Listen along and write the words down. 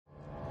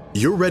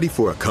You're ready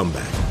for a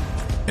comeback.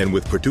 And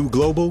with Purdue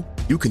Global,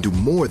 you can do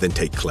more than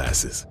take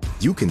classes.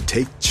 You can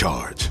take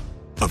charge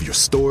of your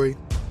story,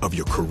 of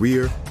your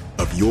career,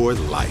 of your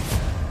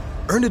life.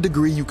 Earn a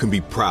degree you can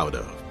be proud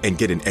of and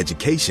get an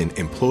education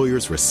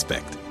employers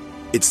respect.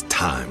 It's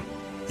time,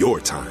 your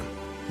time,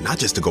 not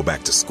just to go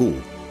back to school,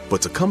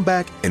 but to come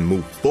back and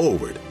move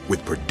forward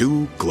with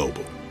Purdue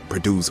Global,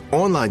 Purdue's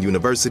online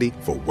university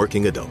for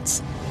working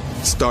adults.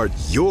 Start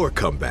your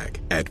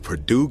comeback at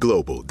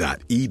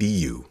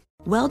purdueglobal.edu.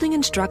 Welding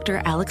instructor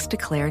Alex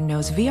DeClaire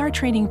knows VR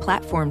training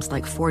platforms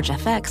like Forge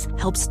FX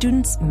help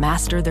students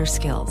master their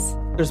skills.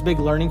 There's a big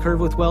learning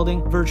curve with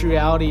welding. Virtual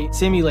reality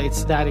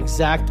simulates that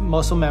exact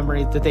muscle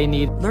memory that they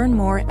need. Learn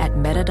more at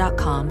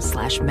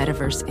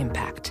meta.com/metaverse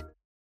impact.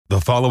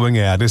 The following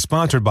ad is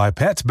sponsored by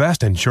Pets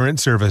Best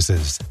Insurance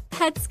Services.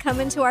 Pets come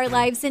into our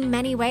lives in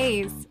many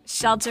ways.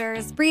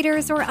 Shelters,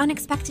 breeders, or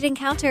unexpected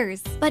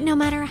encounters. But no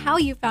matter how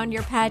you found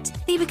your pet,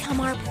 they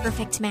become our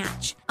perfect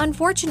match.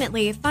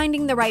 Unfortunately,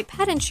 finding the right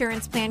pet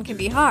insurance plan can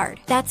be hard.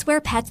 That's where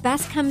Pets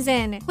Best comes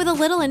in. With a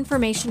little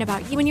information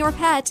about you and your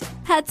pet,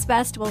 Pets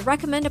Best will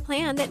recommend a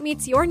plan that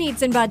meets your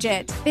needs and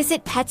budget.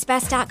 Visit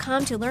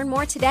PetsBest.com to learn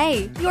more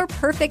today. Your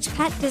perfect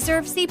pet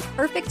deserves the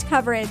perfect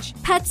coverage.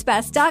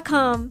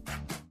 PetsBest.com.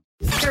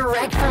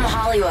 Direct from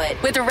Hollywood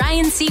with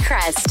Ryan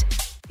Seacrest.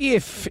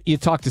 If you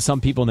talk to some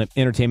people in the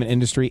entertainment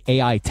industry,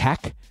 AI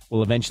tech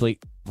will eventually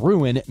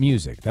ruin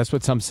music. That's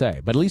what some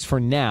say. But at least for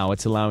now,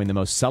 it's allowing the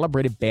most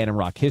celebrated band in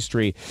rock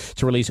history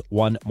to release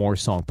one more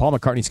song. Paul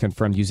McCartney's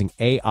confirmed using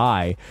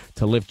AI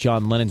to lift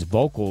John Lennon's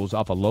vocals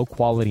off a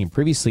low-quality and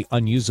previously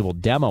unusable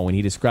demo, and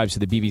he describes to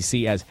the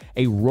BBC as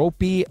a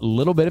ropey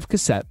little bit of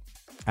cassette,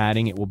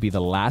 adding it will be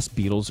the last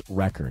Beatles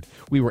record.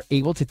 We were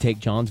able to take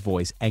John's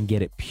voice and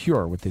get it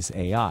pure with this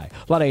AI.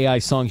 A lot of AI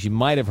songs you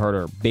might have heard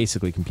are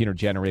basically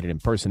computer-generated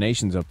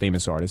impersonations of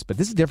famous artists, but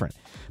this is different.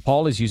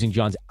 Paul is using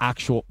John's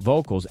actual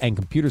vocals, and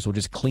computers will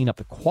just clean up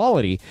the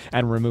quality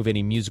and remove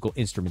any musical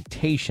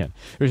instrumentation.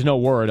 There's no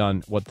word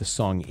on what the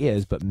song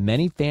is, but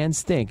many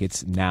fans think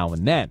it's Now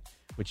and Then,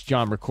 which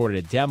John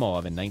recorded a demo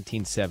of in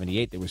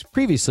 1978 that was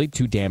previously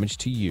too damaged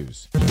to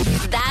use.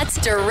 That's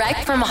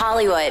Direct from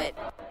Hollywood.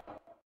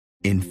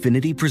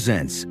 Infiniti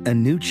presents a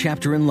new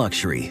chapter in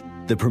luxury,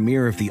 the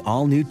premiere of the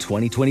all-new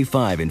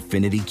 2025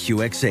 Infiniti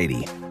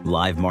QX80,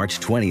 live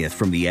March 20th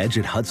from the Edge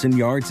at Hudson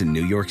Yards in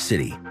New York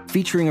City,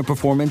 featuring a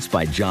performance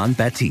by Jon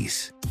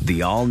Batiste.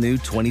 The all-new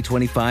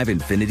 2025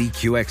 Infiniti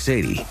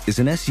QX80 is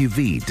an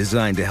SUV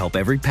designed to help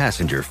every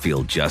passenger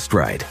feel just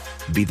right.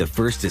 Be the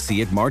first to see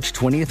it March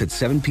 20th at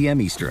 7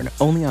 p.m. Eastern,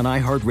 only on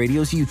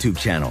iHeartRadio's YouTube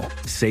channel.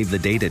 Save the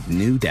date at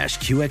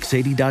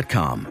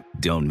new-QX80.com.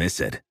 Don't miss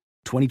it.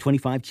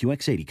 2025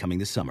 QX80 coming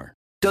this summer.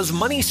 Does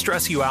money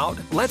stress you out?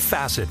 Let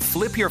Facet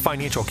flip your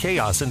financial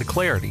chaos into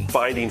clarity.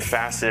 Finding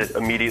Facet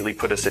immediately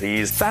put us at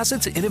ease.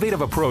 Facet's innovative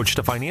approach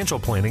to financial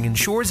planning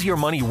ensures your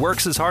money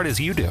works as hard as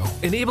you do,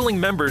 enabling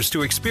members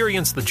to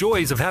experience the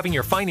joys of having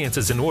your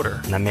finances in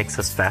order. And that makes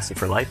us Facet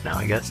for life now,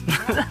 I guess.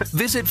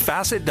 Visit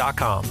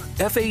Facet.com,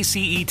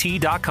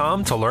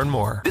 FACET.com to learn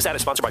more. This ad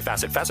is sponsored by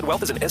Facet. Facet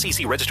Wealth is an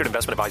SEC registered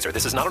investment advisor.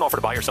 This is not an offer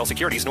to buy or sell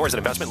securities, nor is it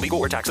investment, legal,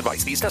 or tax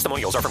advice. These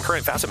testimonials are from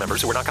current Facet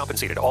members who are not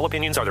compensated. All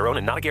opinions are their own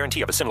and not a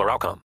guarantee of a similar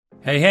outcome.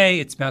 Hey,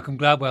 it's Malcolm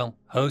Gladwell,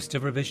 host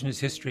of Revisionist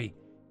History.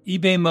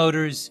 eBay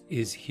Motors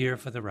is here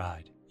for the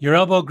ride. Your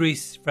elbow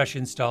grease, fresh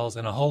installs,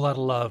 and a whole lot of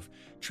love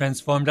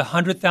transformed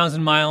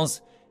 100,000 miles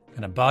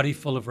and a body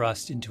full of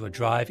rust into a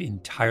drive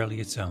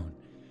entirely its own.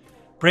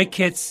 Brake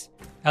kits,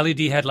 LED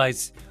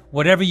headlights,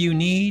 whatever you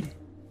need,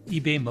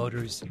 eBay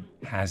Motors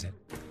has it.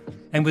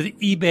 And with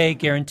eBay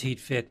Guaranteed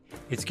Fit,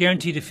 it's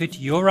guaranteed to fit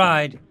your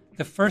ride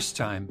the first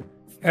time,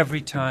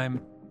 every time,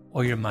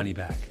 or your money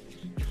back.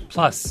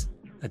 Plus,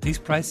 at these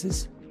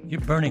prices, you're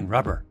burning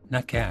rubber,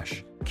 not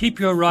cash. Keep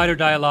your ride or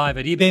die alive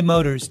at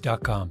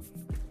ebaymotors.com.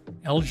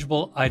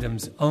 Eligible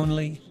items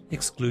only.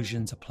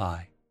 Exclusions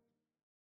apply.